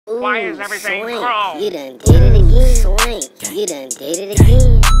Why is everything chrome? You done did it again. Swank, you done did it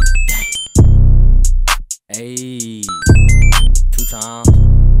again. Hey, 2 times.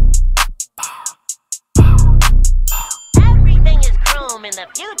 Everything is chrome in the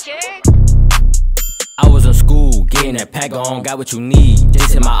future. I was in school, getting that Pacc on, got what you need.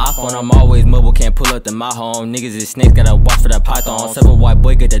 Just hit my iPhone, I'm always mobile, can't pull up to my home. Niggas is snakes, gotta watch for that python. 7 white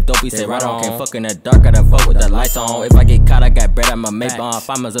boy, get the dope, he say right on. Can't fuck in the dark, gotta fuck with the lights on. If I get caught, I got bread, I'ma make on. If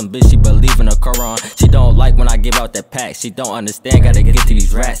I'm a bitch, she believe in the Quran. She don't like when I give out that pack, she don't understand, gotta get to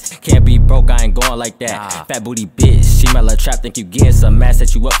these rats. Can't be broke, I ain't going like that. Fat booty bitch, she smell a trap, think you getting some ass,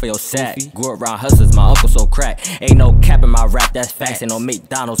 set you up for your sack. Grew up around hustlers, my uncle so crack. Ain't no cap in my rap, that's facts. Ain't no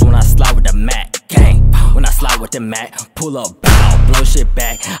McDonald's when I slide with the Mac. Gang. When I slide with the Mac, pull up, bow, blow shit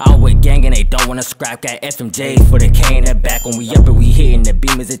back. I'm with gang and they don't wanna scrap. Got FMJ for the K in the back. When we up and we hitting, the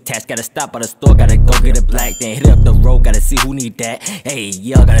beam is attached. Gotta stop by the store, gotta go get a black. Then hit up the road, gotta see who need that. Hey,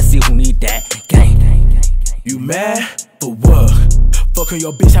 y'all gotta see who need that. Gang. You mad? For what? Fuckin'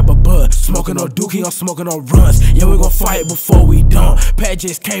 your bitch, have a bud. Smoking on dookie, I'm smoking on runs. Yeah, we gon' fight before we done. Pacc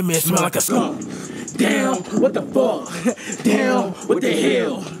just came in, smell like a skunk. Damn, what the fuck? Damn, what the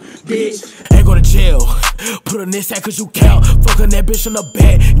hell? Bitch, ain't go to jail. Put on this hat cause you count. Fuckin' that bitch in the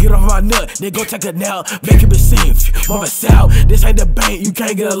bed. Get off my nut, then go take a nap. Make it be seen. Mama south, this ain't the bank, you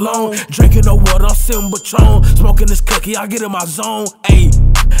can't get alone. Drinking no water, I'm sipping Patron. Smoking this cookie, I get in my zone.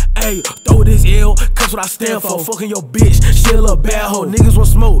 Ayy, throw this ill, cause what I stand for. Fucking your bitch, shit a little bad hoe. Niggas want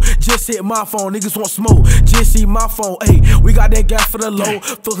smoke, just hit my phone. Niggas want smoke, just see my phone. Ayy, we got that gas for the low.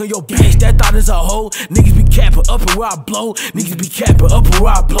 Fucking your bitch, that thought is a hoe. Niggas be capping up and where I blow. Niggas be capping up and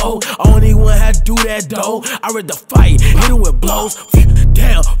where I blow. I only one had to do that though. I read the fight, hit it with blows.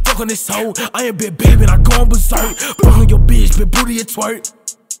 Damn, fuck on this hoe. I ain't big baby and I go on berserk. Fucking your bitch, big booty and twerk.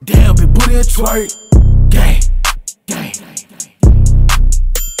 Damn, big booty and twerk. Gang.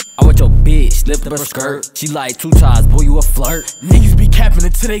 I want your bitch, lift up her skirt. She like 2 times, boy, you a flirt. Niggas be capping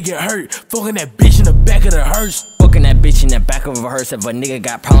until they get hurt. Fucking that bitch in the back of the hearse. Fucking that bitch in the back of a hearse. If a nigga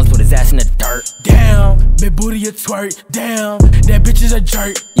got problems, put his ass in the dirt. Damn, big booty a twerk. Damn, that bitch is a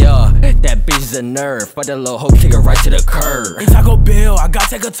jerk. Yeah, that bitch is a nerve. Fuck that little hoe, kick her right to the curb. Ain't Taco Bell, I gotta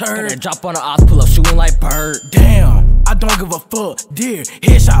take a turn. Gotta drop on the ops, pull up, shooting like bird. Damn, I don't give a fuck. Dear,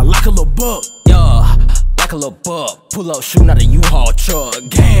 headshot like a little buck. Yeah, like a little buck. Pull up, shooting out a U-Haul truck.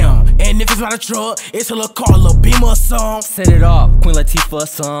 Damn, and if it's not a truck, it's a little car, a little Beamer or something. Set it off, Queen Latifah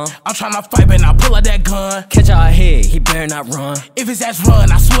son. I'm tryna fight, but I pull out that gun. Catch our head, he better not run. If his ass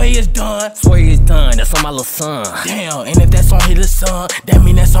run, I swear it's done. Swear he's done, that's on my little son. Damn, and if that's on his son, that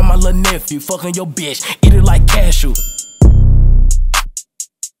mean that's on my little nephew. Fucking your bitch, eat it like cashew.